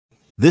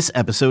This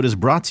episode is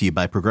brought to you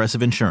by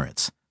Progressive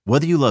Insurance.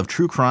 Whether you love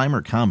true crime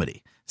or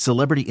comedy,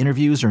 celebrity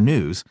interviews or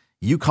news,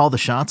 you call the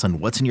shots on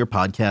what's in your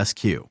podcast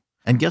queue.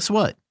 And guess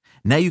what?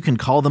 Now you can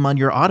call them on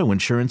your auto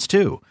insurance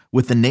too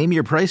with the Name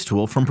Your Price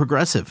tool from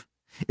Progressive.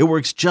 It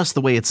works just the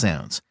way it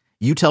sounds.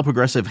 You tell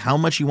Progressive how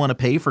much you want to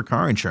pay for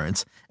car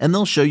insurance, and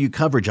they'll show you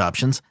coverage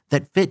options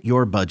that fit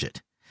your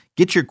budget.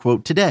 Get your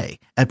quote today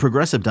at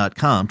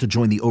Progressive.com to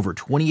join the over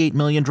 28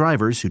 million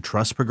drivers who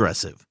trust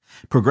Progressive.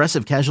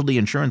 Progressive Casualty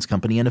Insurance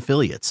Company and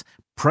Affiliates.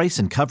 Price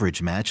and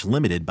coverage match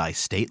limited by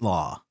state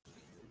law.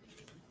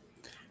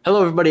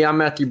 Hello, everybody. I'm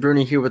Matthew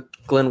Bruni here with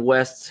Glenn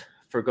West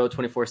for Go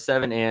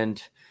 24/7. And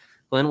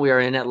Glenn, we are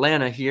in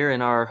Atlanta here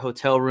in our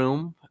hotel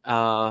room.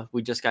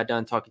 We just got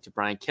done talking to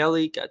Brian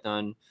Kelly, got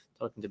done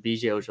talking to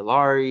BJ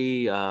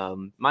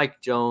Ojulari,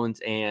 Mike Jones,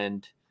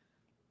 and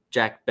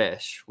Jack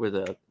Bech were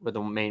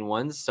the main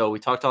ones. So we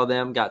talked to all of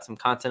them, got some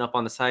content up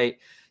on the site.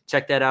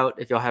 Check that out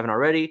if y'all haven't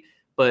already.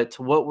 But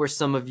what were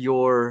some of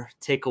your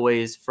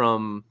takeaways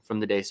from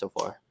the day so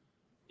far?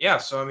 Yeah,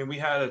 so I mean, we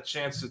had a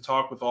chance to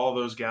talk with all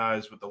those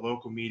guys, with the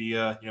local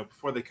media,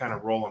 before they kind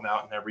of roll them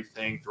out and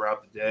everything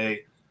throughout the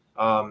day.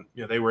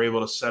 They were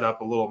able to set up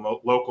a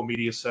little local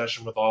media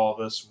session with all of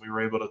us, and we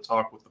were able to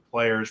talk with the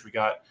players. We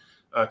got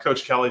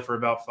Coach Kelly for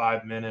about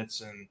 5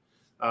 minutes, and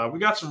we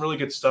got some really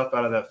good stuff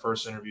out of that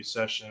first interview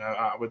session.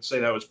 I would say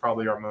that was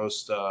probably our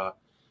most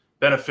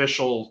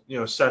beneficial,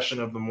 session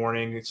of the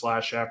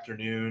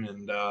morning/afternoon.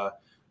 And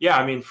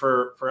I mean,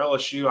 for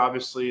LSU,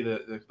 obviously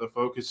the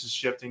focus is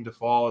shifting to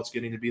fall. It's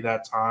getting to be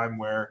that time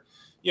where,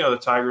 the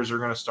Tigers are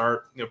going to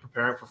start,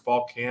 preparing for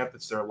fall camp.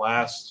 It's their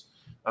last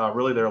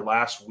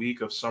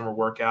week of summer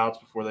workouts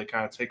before they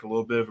kind of take a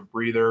little bit of a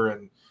breather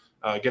and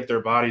get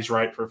their bodies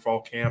right for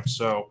fall camp.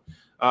 So,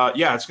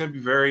 it's going to be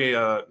very,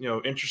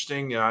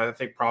 interesting. I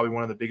think probably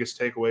one of the biggest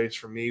takeaways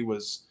for me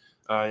was,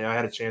 I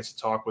had a chance to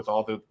talk with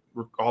all the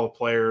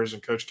players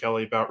and Coach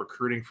Kelly about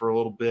recruiting for a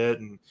little bit,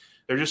 and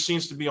there just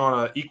seems to be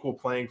on an equal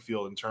playing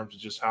field in terms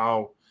of just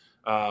how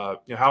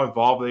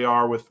involved they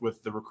are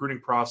with the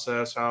recruiting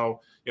process. How,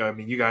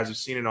 you guys have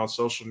seen it on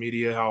social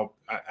media, how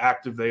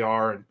active they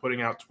are and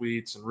putting out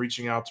tweets and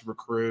reaching out to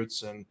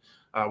recruits. And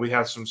we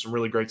have some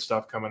really great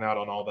stuff coming out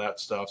on all that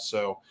stuff.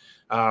 So,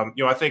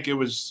 I think it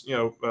was,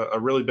 a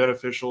really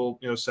beneficial,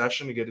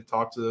 session to get to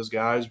talk to those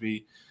guys.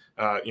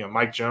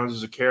 Mike Jones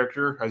is a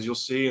character, as you'll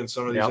see in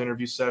some of these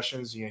interview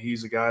sessions.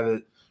 He's a guy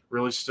that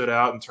really stood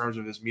out in terms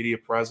of his media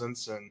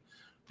presence, and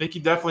I think he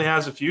definitely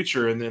has a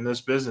future in this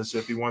business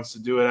if he wants to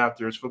do it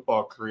after his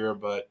football career.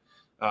 But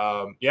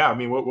what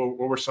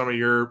were some of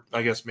your,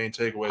 I guess, main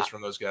takeaways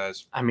from those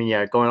guys?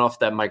 Going off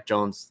that Mike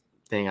Jones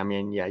thing,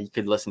 you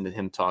could listen to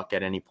him talk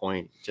at any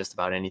point, just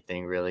about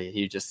anything, really.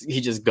 He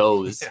just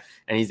goes,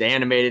 and he's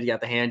animated. He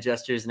got the hand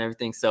gestures and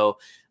everything. So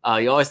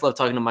you always love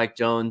talking to Mike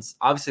Jones.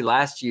 Obviously,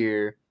 last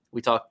year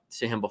we talked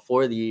to him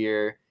before the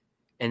year,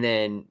 and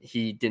then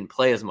he didn't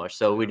play as much,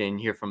 so we didn't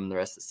hear from him the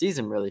rest of the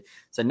season, really.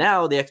 So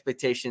now the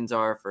expectations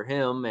are for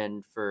him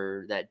and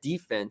for that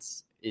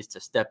defense is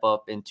to step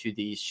up into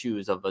these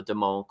shoes of a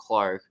Damone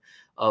Clark,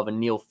 of a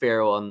Neil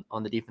Farrell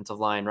on the defensive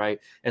line, right?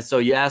 And so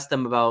you ask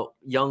them about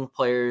young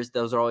players.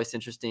 Those are always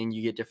interesting.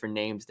 You get different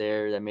names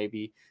there that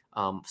maybe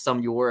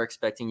some you were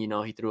expecting. He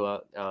threw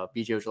out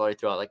BJ Ojulari,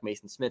 threw out like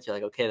Mason Smith. You're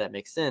like, okay, that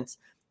makes sense.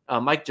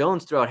 Mike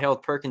Jones threw out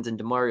Harold Perkins and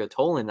Demario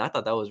Tolan. I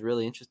thought that was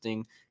really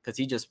interesting because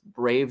he just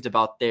raved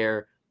about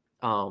their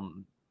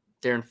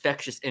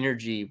infectious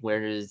energy,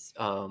 whereas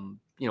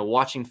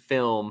watching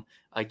film,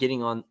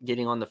 getting on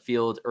the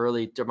field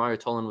early.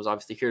 Demario Tolan was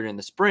obviously here in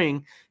the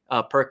spring.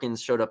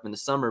 Perkins showed up in the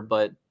summer,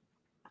 but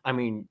I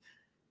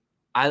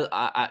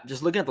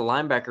just looking at the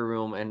linebacker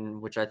room,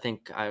 and which I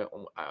think I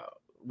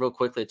real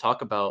quickly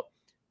talk about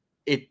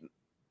it.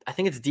 I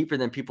think it's deeper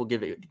than people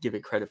give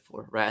it credit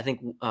for, right? I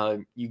think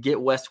you get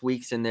West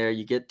Weeks in there,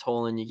 you get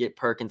Tolan, you get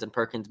Perkins, and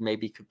Perkins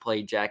maybe could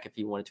play Jack if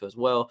he wanted to as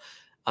well,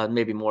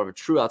 maybe more of a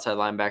true outside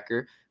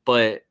linebacker.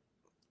 But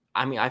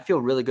I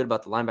feel really good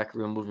about the linebacker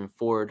room moving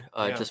forward,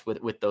 just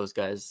with those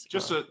guys.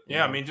 Just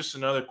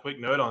another quick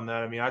note on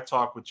that. I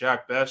talked with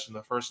Jack Bech, and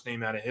the first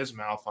name out of his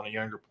mouth on a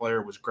younger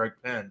player was Greg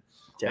Penn,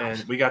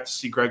 and we got to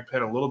see Greg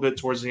Penn a little bit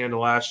towards the end of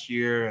last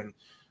year, and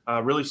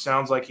really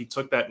sounds like he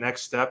took that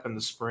next step in the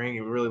spring.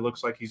 It really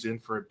looks like he's in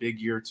for a big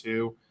year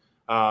too.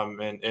 I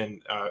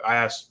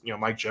asked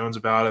Mike Jones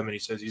about him, and he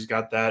says he's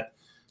got that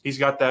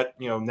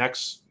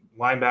next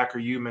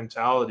linebacker U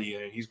mentality,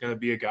 and he's going to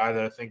be a guy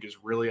that I think is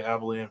really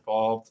heavily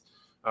involved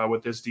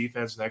with this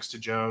defense next to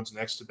Jones,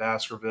 next to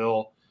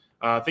Baskerville.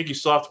 I think you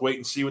still have to wait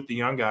and see with the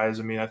young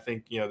guys. I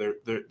think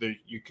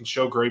you can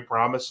show great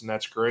promise, and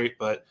that's great,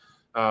 but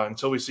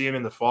until we see him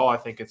in the fall, I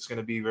think it's going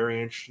to be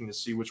very interesting to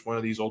see which one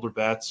of these older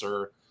vets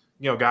or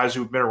guys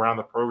who've been around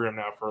the program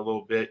now for a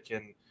little bit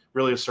can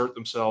really assert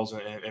themselves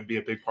and be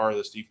a big part of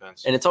this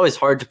defense. And it's always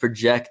hard to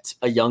project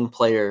a young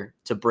player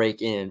to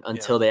break in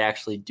until they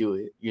actually do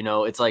it.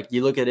 It's like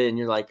you look at it and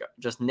you're like,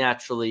 just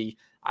naturally,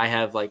 I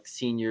have like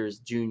seniors,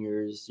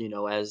 juniors,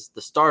 as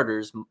the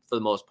starters for the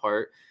most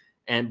part.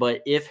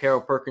 But if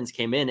Harold Perkins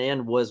came in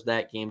and was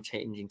that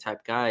game-changing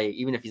type guy,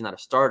 even if he's not a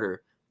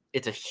starter,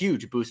 it's a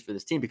huge boost for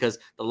this team because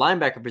the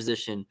linebacker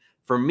position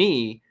for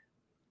me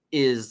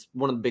is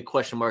one of the big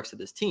question marks of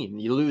this team.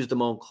 You lose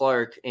Damone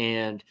Clark,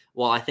 and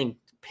while I think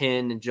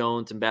Penn and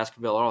Jones and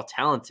Baskerville are all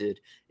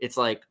talented, it's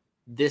like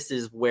this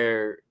is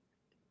where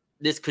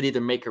this could either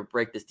make or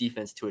break this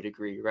defense to a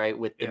degree, right?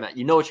 With the,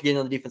 you know what you're getting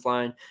on the defense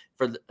line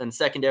in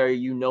secondary,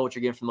 you know what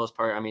you're getting for the most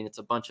part. I mean, it's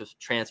a bunch of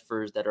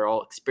transfers that are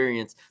all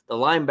experienced. The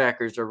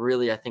linebackers are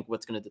really, I think,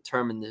 what's going to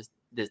determine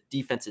this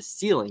defense's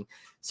ceiling.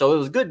 So it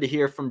was good to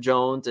hear from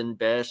Jones and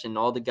Besh and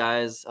all the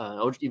guys,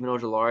 even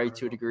Ojulari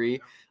to a degree,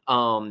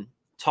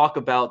 talk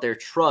about their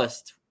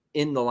trust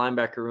in the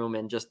linebacker room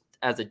and just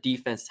as a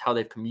defense, how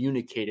they've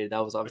communicated.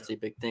 That was obviously a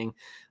big thing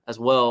as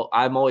well.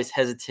 I'm always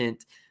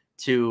hesitant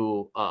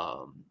to,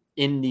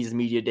 in these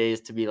media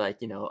days, to be like,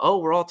 oh,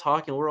 we're all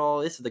talking,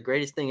 this is the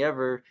greatest thing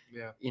ever.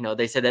 Yeah.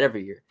 They say that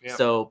every year. Yeah.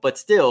 So, but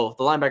still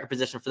the linebacker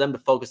position for them to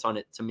focus on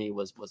it to me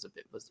was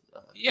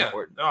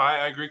important. No,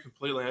 I agree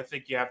completely. I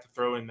think you have to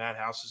throw in Matt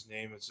House's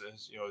name as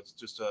it's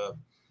just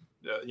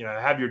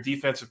have your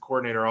defensive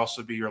coordinator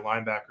also be your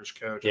linebackers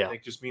coach. I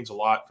think just means a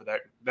lot for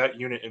that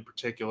unit in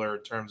particular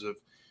in terms of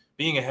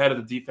being ahead of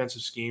the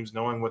defensive schemes,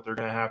 knowing what they're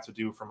going to have to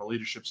do from a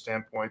leadership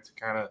standpoint to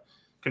kind of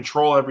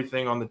control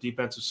everything on the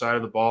defensive side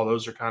of the ball.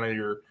 Those are kind of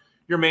your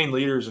main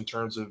leaders in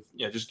terms of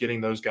just getting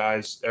those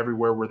guys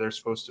everywhere where they're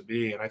supposed to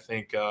be. And I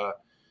think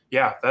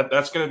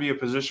that's going to be a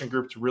position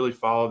group to really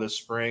follow this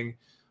spring.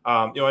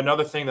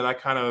 Another thing that I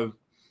kind of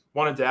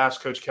wanted to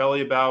ask Coach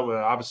Kelly about,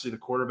 obviously the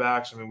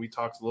quarterbacks. I mean, we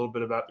talked a little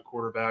bit about the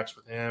quarterbacks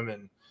with him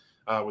and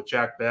with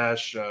Jack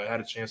Besh. I had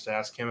a chance to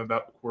ask him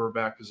about the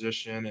quarterback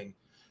position, and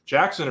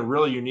Jack's in a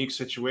really unique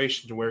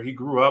situation to where he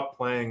grew up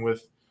playing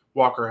with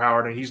Walker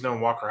Howard, and he's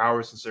known Walker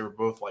Howard since they were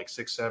both like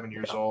 6-7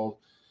 years old.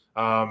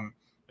 And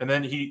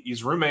then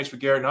he's roommates with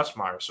Garrett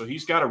Nussmeier. So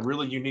he's got a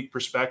really unique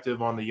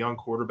perspective on the young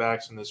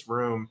quarterbacks in this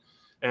room.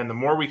 And the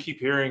more we keep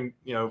hearing,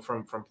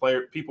 from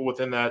people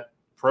within that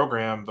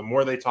program, the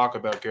more they talk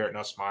about Garrett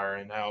Nussmeier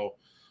and how,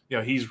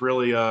 he's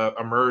really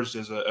emerged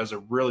as a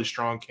really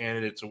strong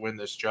candidate to win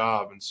this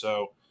job. And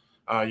so,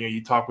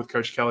 you talk with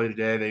Coach Kelly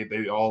today,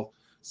 they all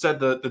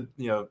said the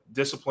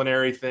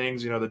disciplinary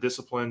things, the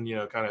discipline,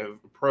 kind of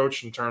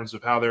approach in terms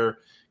of how they're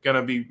going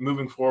to be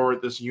moving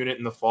forward this unit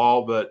in the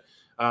fall. But,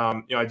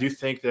 I do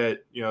think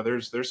that,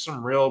 there's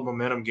some real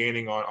momentum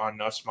gaining on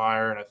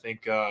Nussmeier. And I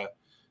think, I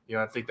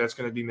think that's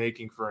going to be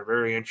making for a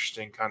very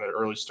interesting kind of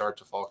early start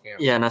to fall camp.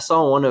 Yeah, and I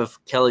saw one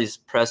of Kelly's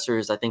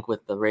pressers, I think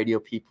with the radio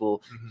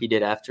people he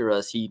did after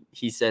us,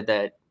 he said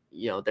that,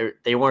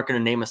 they weren't going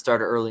to name a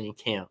starter early in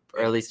camp,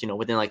 or at least,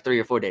 within like 3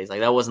 or 4 days.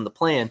 Like that wasn't the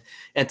plan.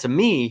 And to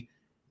me,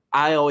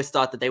 I always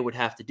thought that they would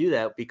have to do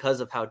that because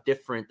of how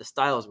different the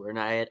styles were. And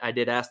I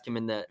did ask him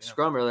in that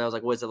scrum earlier, I was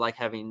like, what is it like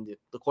having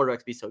the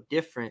quarterbacks be so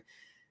different?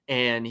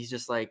 And he's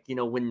just like,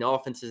 when the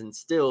offense is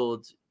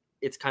instilled,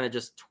 it's kind of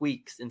just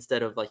tweaks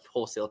instead of like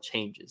wholesale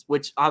changes,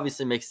 which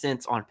obviously makes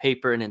sense on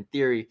paper and in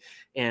theory.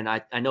 And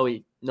I know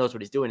he knows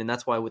what he's doing. And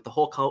that's why with the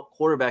whole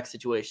quarterback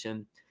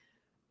situation,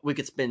 we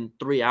could spend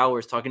 3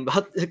 hours talking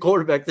about the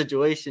quarterback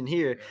situation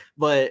here.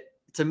 But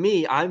to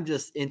me, I'm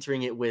just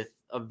entering it with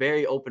a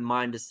very open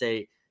mind to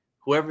say,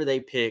 whoever they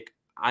pick,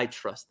 I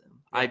trust them.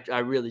 I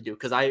really do.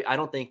 Because I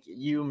don't think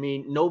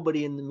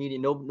nobody in the media,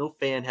 no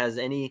fan has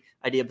any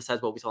idea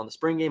besides what we saw in the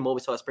spring game, what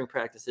we saw at spring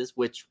practices,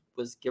 which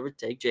was give or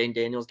take. Jaden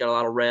Daniels got a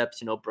lot of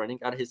reps. Brennan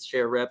got his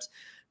share of reps.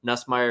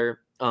 Nussmeier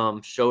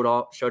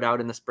showed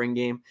out in the spring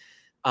game.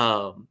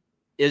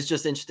 It's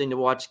just interesting to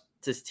watch,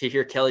 to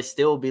hear Kelly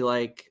still be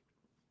like,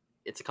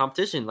 it's a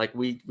competition. Like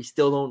we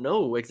still don't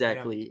know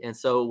exactly. Yeah. And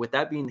so with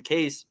that being the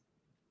case,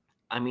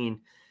 I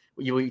mean,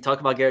 you talk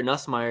about Garrett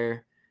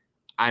Nussmeier.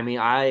 I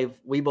mean,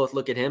 we both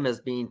look at him as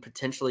being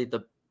potentially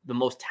the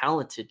most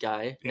talented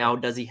guy. Yeah. Now,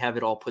 does he have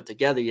it all put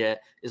together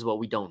yet is what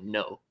we don't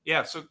know.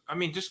 Yeah. So, I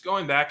mean, just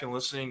going back and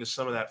listening to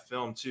some of that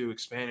film too,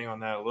 expanding on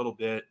that a little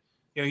bit,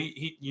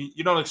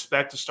 you don't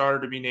expect a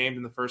starter to be named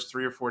in the first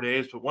 3 or 4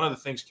 days. But one of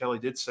the things Kelly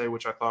did say,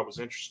 which I thought was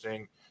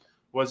interesting,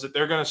 was that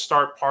they're going to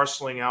start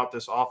parceling out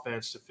this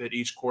offense to fit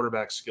each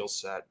quarterback skill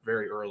set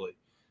very early.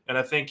 And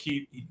I think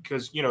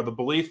because the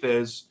belief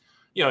is,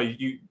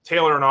 you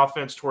tailor an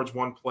offense towards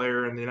one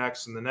player and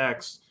the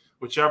next,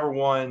 whichever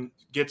one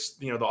gets,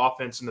 the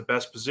offense in the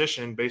best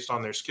position based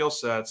on their skill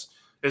sets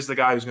is the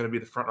guy who's going to be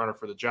the front runner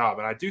for the job.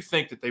 And I do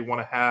think that they want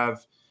to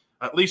have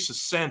at least a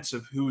sense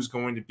of who's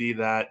going to be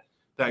that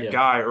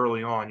guy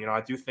early on.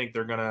 I do think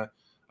they're going to,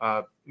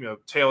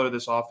 tailor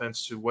this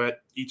offense to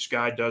what each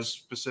guy does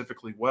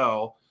specifically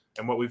well.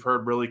 And what we've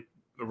heard really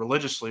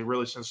religiously,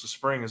 really since the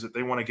spring, is that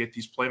they want to get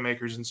these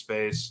playmakers in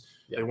space.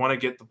 Yeah. They want to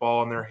get the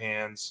ball in their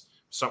hands.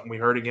 Something we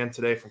heard again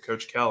today from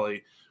Coach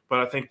Kelly. But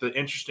I think the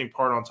interesting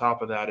part on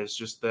top of that is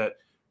just that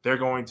they're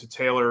going to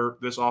tailor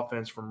this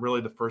offense from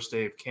really the first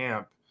day of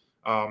camp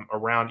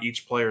around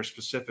each player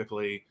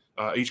specifically,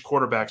 each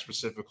quarterback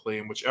specifically,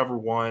 and whichever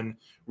one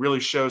really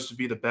shows to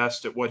be the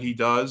best at what he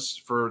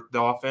does for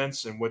the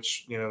offense, and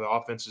which, the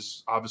offense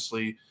is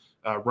obviously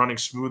running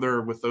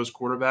smoother with those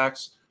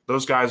quarterbacks.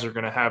 Those guys are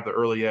going to have the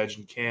early edge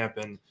in camp,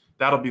 and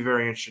that'll be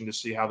very interesting to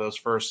see how those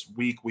first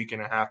week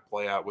and a half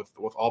play out with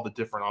all the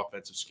different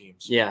offensive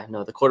schemes. Yeah,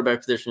 no, the quarterback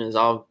position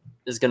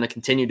is going to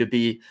continue to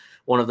be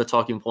one of the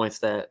talking points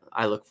that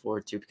I look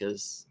forward to,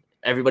 because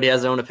everybody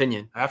has their own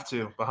opinion. Have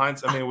to.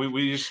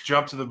 We just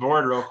jump to the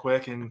board real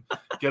quick and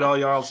get all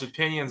y'all's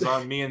opinions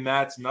on me and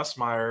Matt's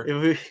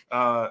Nussmeier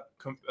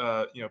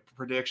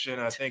prediction.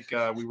 I think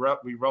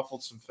we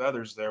ruffled some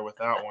feathers there with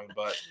that one,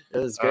 but it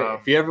was great.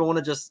 If you ever want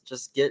to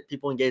just get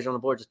people engaged on the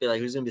board, just be like,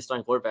 who's going to be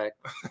starting quarterback?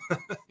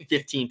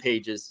 15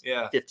 pages.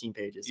 Yeah. 15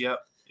 pages. Yep.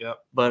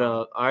 But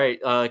all right.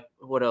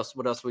 What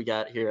else we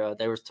got here?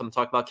 There was some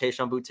talk about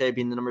Kayshon Boutte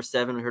being the number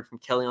 7. We heard from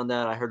Kelly on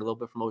that. I heard a little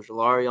bit from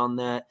Ojulari on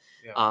that.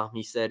 Yeah.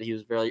 He said he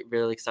was very,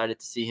 very excited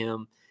to see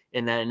him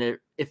in that, and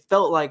it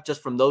felt like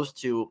just from those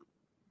two,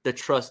 the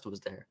trust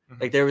was there.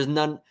 Mm-hmm. Like there was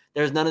none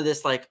of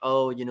this like,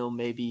 oh,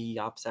 maybe he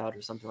opts out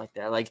or something like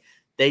that. Like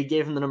they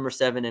gave him the number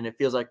 7, and it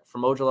feels like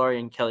from Ojulari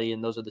and Kelly,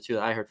 and those are the two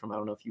that I heard from. I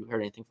don't know if you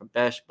heard anything from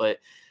Besh, but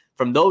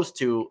from those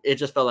two, it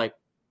just felt like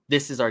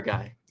this is our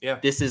guy. Yeah.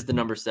 This is the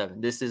number 7.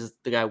 This is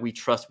the guy we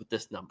trust with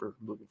this number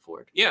moving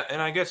forward. Yeah,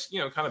 and I guess,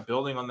 kind of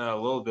building on that a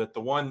little bit,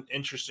 the one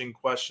interesting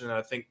question that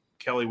I think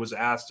Kelly was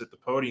asked at the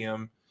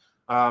podium,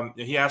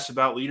 he asked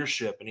about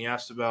leadership, and he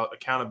asked about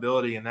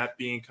accountability, and that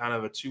being kind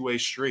of a two-way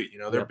street.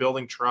 They're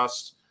building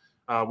trust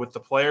with the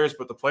players,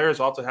 but the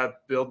players also have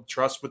build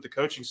trust with the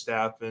coaching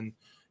staff. And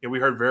we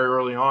heard very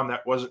early on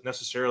that wasn't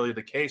necessarily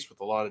the case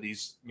with a lot of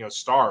these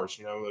stars,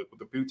 with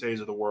the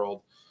Bouttes of the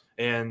world,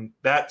 and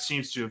that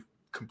seems to have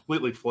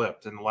completely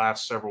flipped in the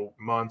last several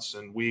months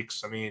and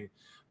weeks. I mean,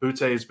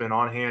 Boutte has been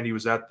on hand. He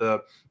was at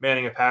the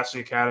Manning and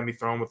Passing Academy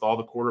throwing with all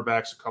the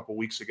quarterbacks a couple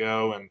weeks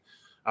ago, and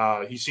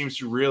he seems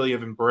to really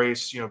have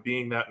embraced,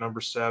 being that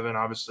number 7.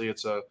 Obviously,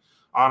 it's a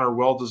honor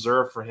well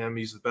deserved for him.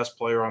 He's the best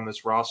player on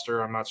this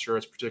roster. I'm not sure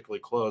it's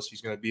particularly close.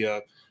 He's going to be a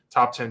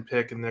top 10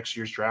 pick in next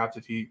year's draft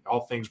if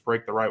all things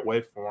break the right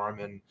way for him.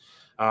 And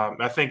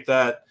I think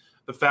that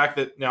the fact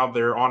that now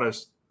they're on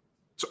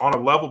a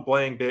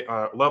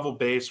level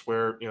base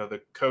where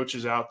the coach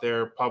is out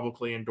there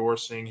publicly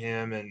endorsing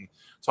him and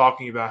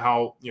talking about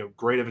how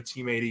great of a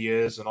teammate he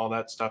is and all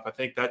that stuff, I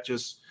think that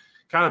just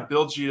kind of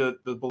builds you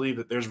to believe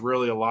that there's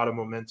really a lot of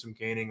momentum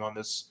gaining on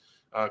this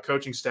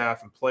coaching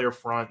staff and player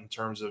front in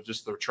terms of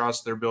just the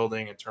trust they're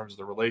building, in terms of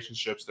the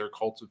relationships they're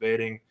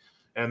cultivating.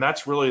 And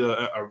that's really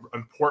an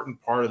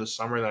important part of the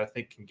summer that I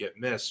think can get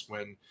missed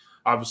when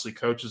obviously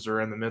coaches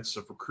are in the midst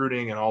of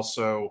recruiting and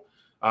also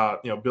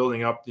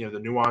building up, the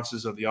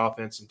nuances of the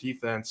offense and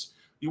defense.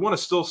 You want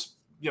to still,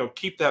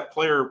 keep that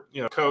player,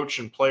 coach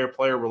and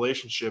player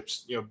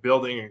relationships,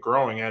 building and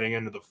growing heading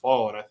into the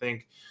fall. And I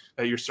think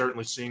that you're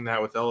certainly seeing that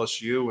with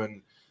LSU,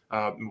 and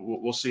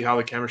we'll see how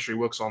the chemistry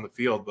looks on the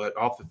field. But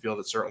off the field,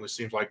 it certainly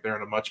seems like they're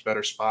in a much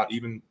better spot,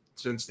 even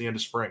since the end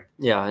of spring.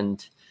 Yeah,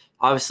 and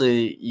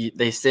obviously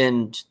they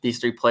send these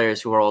 3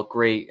 players who are all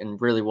great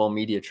and really well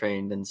media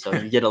trained, and so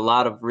you get a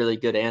lot of really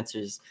good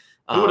answers.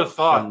 Who would have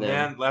thought,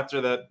 man,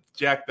 after that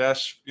Jack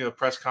Besh,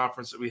 press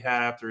conference that we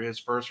had after his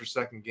first or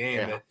second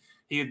game, that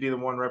he would be the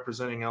one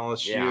representing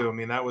LSU. Yeah. I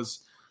mean, that was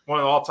one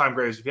of the all-time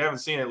greats. If you haven't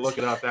seen it, look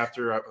it up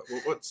after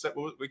what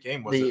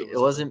game was it? It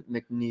wasn't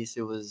McNeese.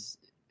 It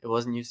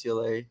wasn't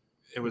UCLA.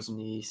 It was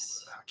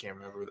Nice. I can't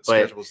remember what the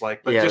schedule was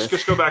like, but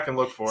just go back and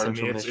look for it. I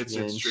mean,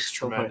 it's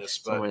tremendous.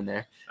 Somewhere in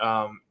there.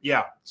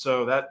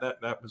 So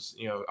that was,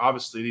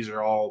 obviously these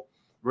are all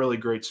really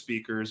great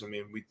speakers. I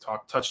mean, we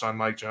touched on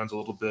Mike Jones a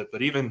little bit,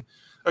 but even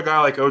a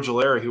guy like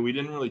Ojulari, who we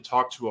didn't really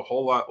talk to a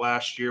whole lot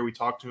last year. We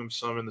talked to him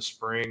some in the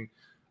spring.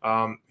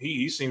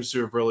 He seems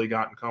to have really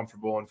gotten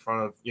comfortable in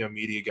front of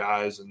media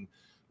guys, and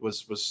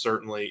was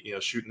certainly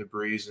shooting the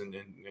breeze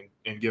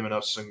and giving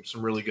us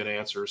some really good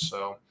answers.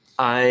 So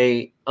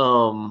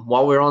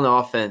while we were on the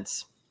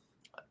offense,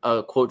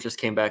 a quote just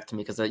came back to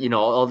me because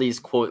all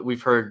these quote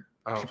we've heard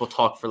people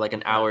talk for like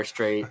an hour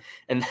straight,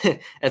 and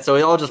so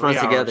it all just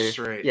runs together.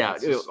 Straight. Yeah,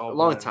 a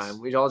long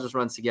time. We all just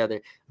runs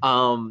together.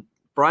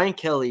 Brian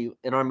Kelly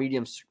in our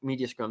media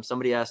scrum,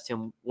 somebody asked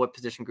him what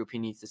position group he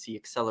needs to see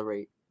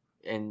accelerate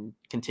and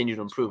continue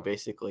to improve,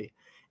 basically,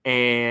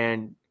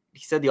 and he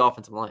said the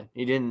offensive line.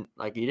 He didn't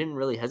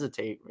really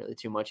hesitate really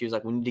too much. He was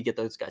like, we need to get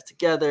those guys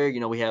together.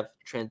 We have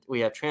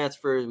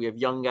transfers, we have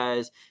young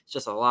guys. It's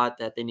just a lot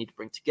that they need to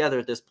bring together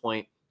at this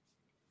point.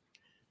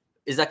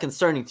 Is that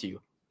concerning to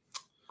you?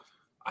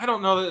 I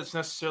don't know that it's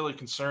necessarily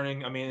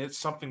concerning. I mean, it's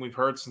something we've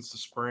heard since the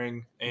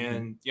spring.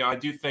 And, I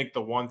do think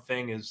the one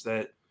thing is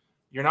that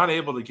you're not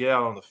able to get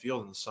out on the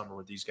field in the summer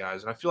with these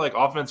guys. And I feel like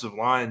offensive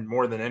line,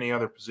 more than any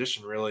other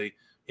position, really,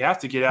 you have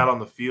to get out on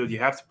the field. You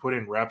have to put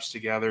in reps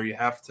together. You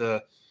have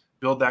to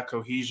build that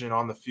cohesion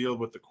on the field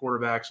with the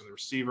quarterbacks and the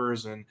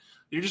receivers. And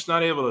you're just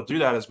not able to do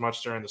that as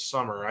much during the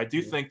summer. I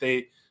do think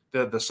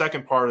the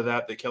second part of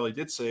that Kelly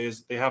did say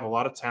is they have a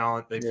lot of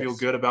talent. They feel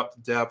good about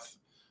the depth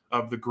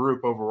of the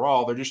group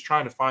overall. They're just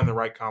trying to find the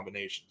right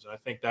combinations. And I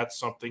think that's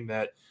something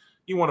that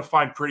you want to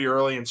find pretty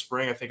early in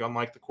spring. I think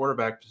unlike the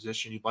quarterback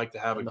position, you'd like to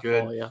have a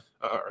good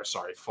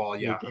fall.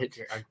 Yeah.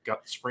 I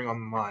got spring on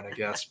the mind, I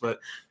guess. But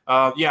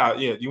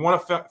you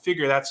want to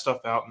figure that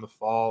stuff out in the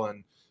fall.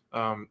 And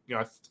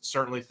I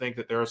certainly think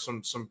that there are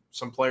some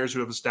players who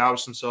have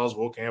established themselves.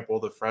 Will Campbell,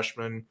 the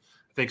freshman,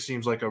 I think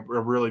seems like a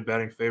really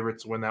betting favorite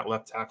to win that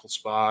left tackle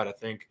spot. I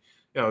think,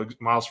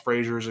 Miles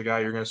Frazier is a guy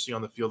you're going to see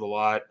on the field a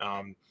lot.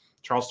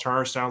 Charles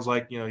Turner sounds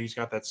like, he's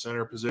got that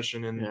center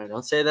position. And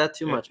don't say that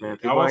too much, man.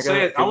 I won't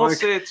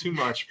say it too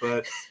much,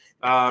 but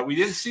we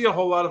didn't see a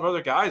whole lot of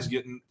other guys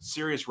getting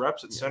serious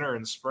reps at center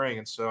in the spring.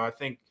 And so I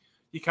think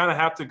you kind of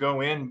have to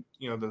go in,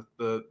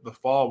 the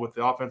fall with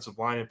the offensive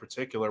line in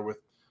particular with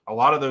a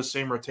lot of those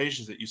same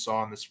rotations that you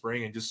saw in the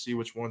spring and just see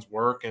which ones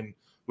work and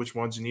which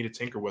ones you need to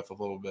tinker with a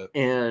little bit.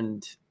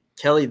 And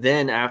Kelly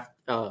then,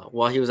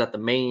 while he was at the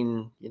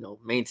main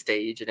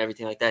stage and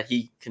everything like that,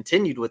 he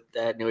continued with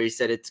that. He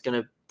said it's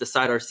going to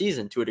decide our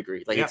season to a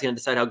degree. Like it's going to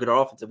decide how good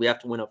our offense is. We have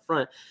to win up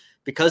front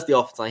because the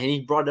offensive line. And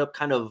he brought it up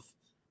kind of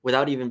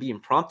without even being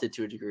prompted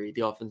to a degree,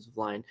 the offensive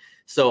line.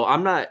 So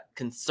I'm not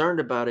concerned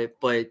about it,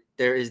 but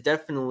there is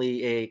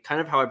definitely a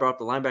kind of how I brought up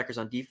the linebackers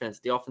on defense,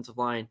 the offensive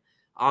line.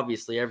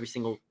 Obviously, every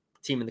single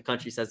team in the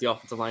country says the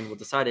offensive line will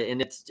decide it.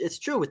 And it's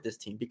true with this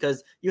team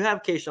because you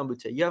have Kayshon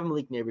Boutte, you have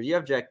Malik Neighbors, you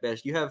have Jack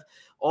Bech, you have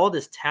all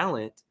this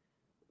talent.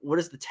 What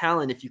is the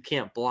talent if you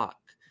can't block?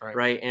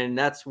 Right. And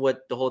that's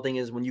what the whole thing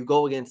is when you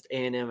go against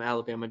A&M,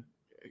 Alabama,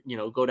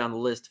 go down the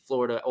list,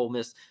 Florida, Ole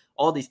Miss,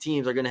 all these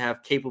teams are going to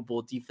have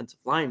capable defensive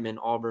linemen,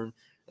 Auburn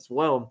as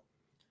well.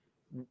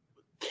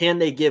 Can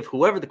they give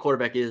whoever the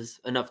quarterback is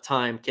enough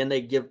time? Can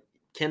they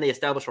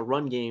establish a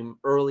run game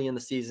early in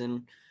the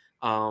season?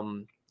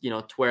 To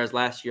whereas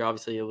last year,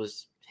 obviously it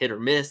was hit or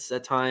miss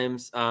at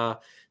times.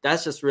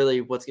 That's just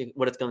really what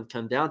it's going to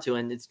come down to.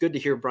 And it's good to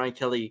hear Brian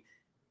Kelly,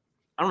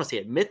 I don't want to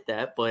say admit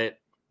that, but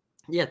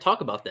yeah, talk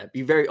about that.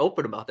 Be very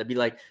open about that. Be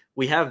like,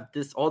 we have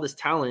all this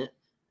talent,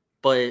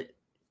 but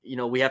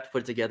we have to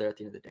put it together at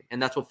the end of the day.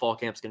 And that's what fall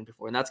camp's going to be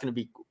for. And that's going to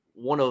be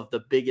one of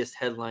the biggest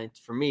headlines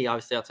for me,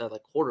 obviously outside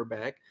like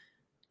quarterback,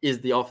 is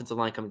the offensive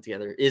line coming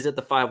together. Is it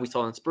the 5 we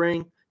saw in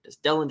spring? Does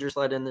Dellinger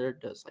slide in there?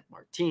 Does like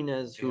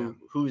Martinez,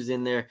 who's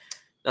in there?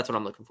 That's what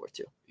I'm looking for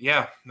too.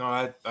 Yeah, no,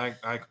 I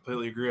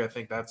completely agree. I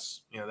think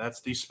that's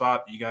the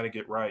spot you got to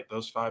get right,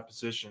 those 5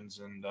 positions.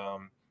 And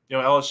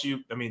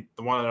LSU, I mean,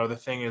 the one other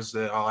thing is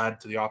that I'll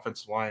add to the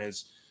offensive line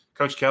is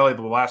Coach Kelly.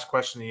 The last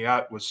question he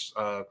got was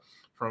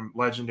from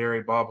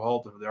legendary Bob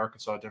Holt of the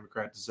Arkansas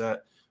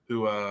Democrat-Gazette,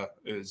 who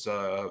is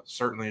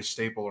certainly a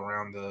staple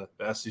around the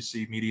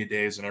SEC media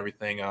days and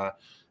everything.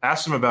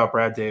 Asked him about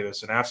Brad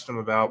Davis and asked him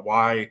about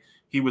why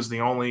he was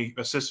the only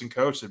assistant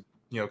coach that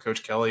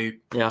Coach Kelly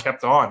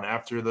kept on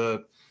after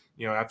the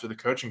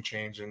coaching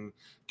change. And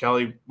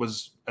Kelly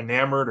was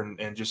enamored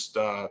and just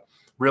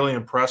really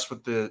impressed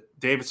with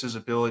Davis's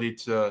ability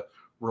to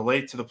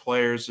relate to the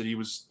players that he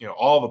was,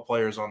 all the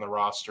players on the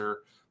roster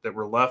that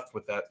were left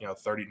with that,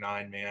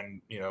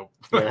 39-man,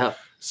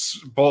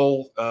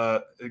 bowl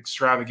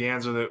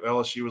extravaganza that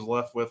LSU was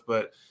left with.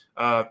 But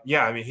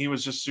he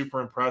was just super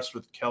impressed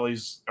with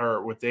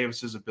with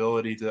Davis's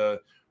ability to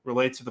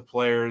relate to the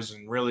players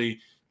and really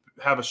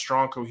have a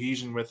strong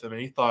cohesion with them.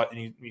 And he thought,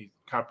 and he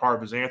kind of part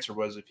of his answer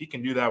was, if he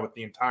can do that with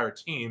the entire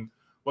team,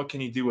 what can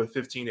he do with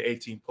 15 to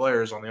 18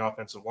 players on the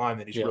offensive line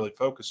that he's really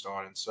focused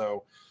on? And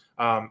so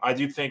I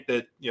do think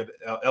that,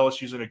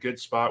 LSU's in a good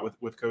spot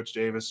with Coach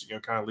Davis,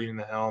 kind of leading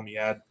the helm. He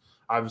had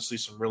obviously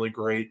some really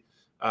great,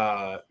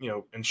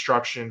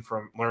 instruction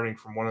from learning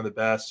from one of the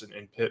best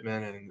in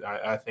Pittman. And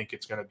I think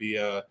it's going to be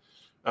a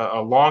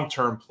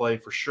long-term play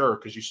for sure,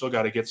 because you still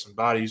got to get some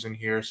bodies in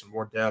here, some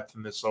more depth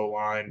in this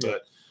O-line,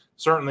 but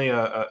certainly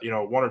a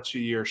 1 or 2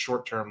 year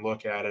short-term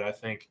look at it. I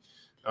think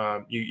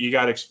you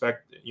got to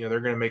expect, they're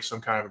going to make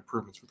some kind of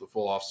improvements with the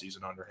full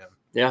offseason under him.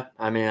 Yeah,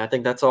 I mean, I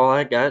think that's all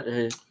I got.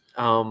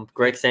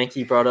 Greg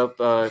Sankey brought up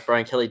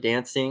Brian Kelly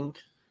dancing.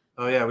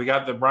 Oh, yeah, we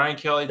got the Brian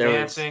Kelly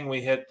dancing.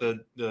 We hit the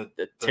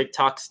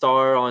TikTok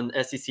star on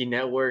SEC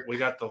Network. We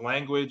got the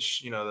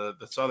language,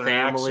 the Southern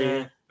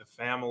accent, the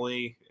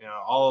family,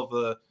 all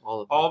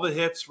the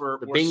hits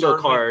were bingo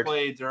card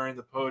played during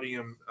the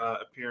podium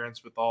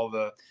appearance with all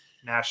the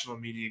national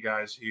media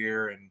guys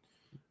here. And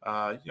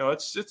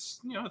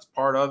it's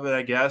part of it,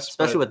 I guess.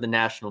 Especially with the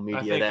national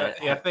media.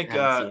 I think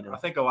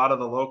a lot of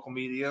the local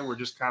media were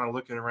just kind of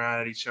looking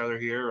around at each other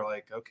here,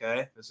 like,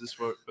 okay, this is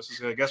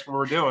I guess what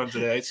we're doing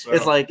today. So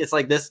it's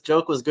like this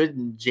joke was good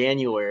in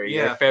January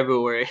or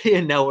February,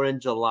 and now we're in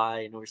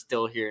July and we're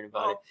still hearing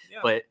about it. Yeah.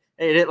 But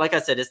hey, like I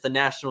said, it's the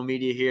national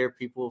media here,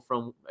 people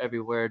from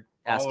everywhere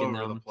asking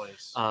all over them. The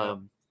place.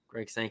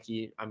 Greg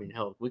Sankey. I mean,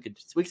 hell, we could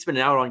spin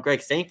it out on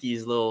Greg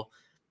Sankey's little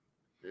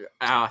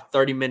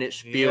 30-minute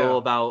spiel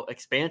about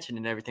expansion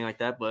and everything like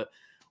that, but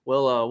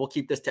we'll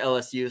keep this to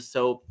LSU.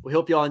 So we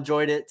hope y'all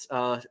enjoyed it.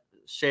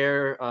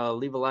 Share,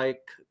 leave a like,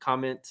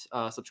 comment,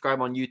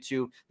 subscribe on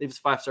YouTube, leave us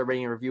a 5-star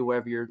rating and review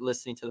wherever you're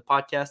listening to the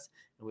podcast,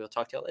 and we'll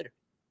talk to y'all later.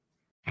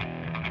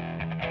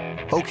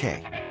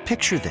 Okay,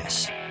 picture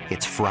this.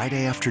 It's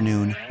Friday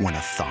afternoon when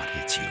a thought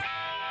hits you.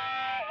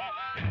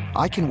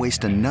 I can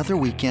waste another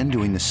weekend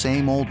doing the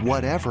same old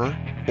whatever,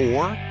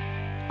 or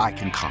I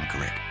can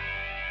conquer it.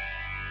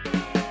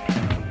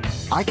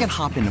 I can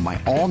hop into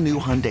my all-new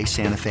Hyundai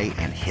Santa Fe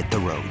and hit the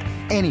road.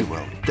 Any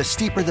road. The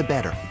steeper, the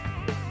better.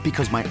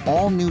 Because my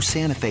all-new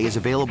Santa Fe is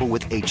available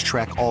with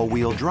H-Track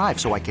all-wheel drive,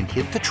 so I can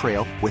hit the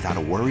trail without a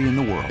worry in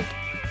the world.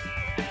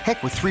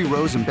 Heck, with 3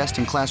 rows and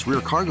best-in-class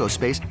rear cargo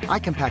space, I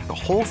can pack the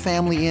whole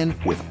family in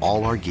with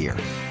all our gear.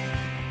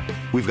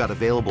 We've got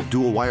available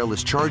dual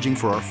wireless charging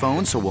for our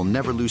phones, so we'll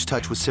never lose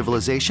touch with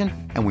civilization,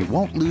 and we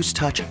won't lose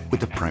touch with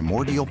the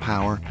primordial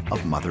power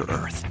of Mother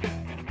Earth.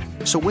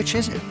 So which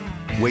is it?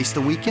 Waste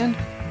the weekend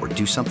or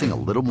do something a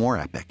little more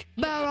epic?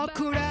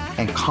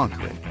 And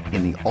conquer it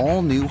in the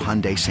all-new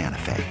Hyundai Santa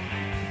Fe.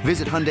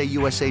 Visit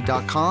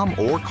HyundaiUSA.com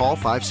or call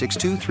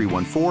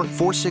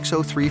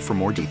 562-314-4603 for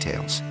more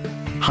details.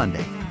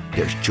 Hyundai,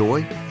 there's joy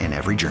in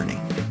every journey.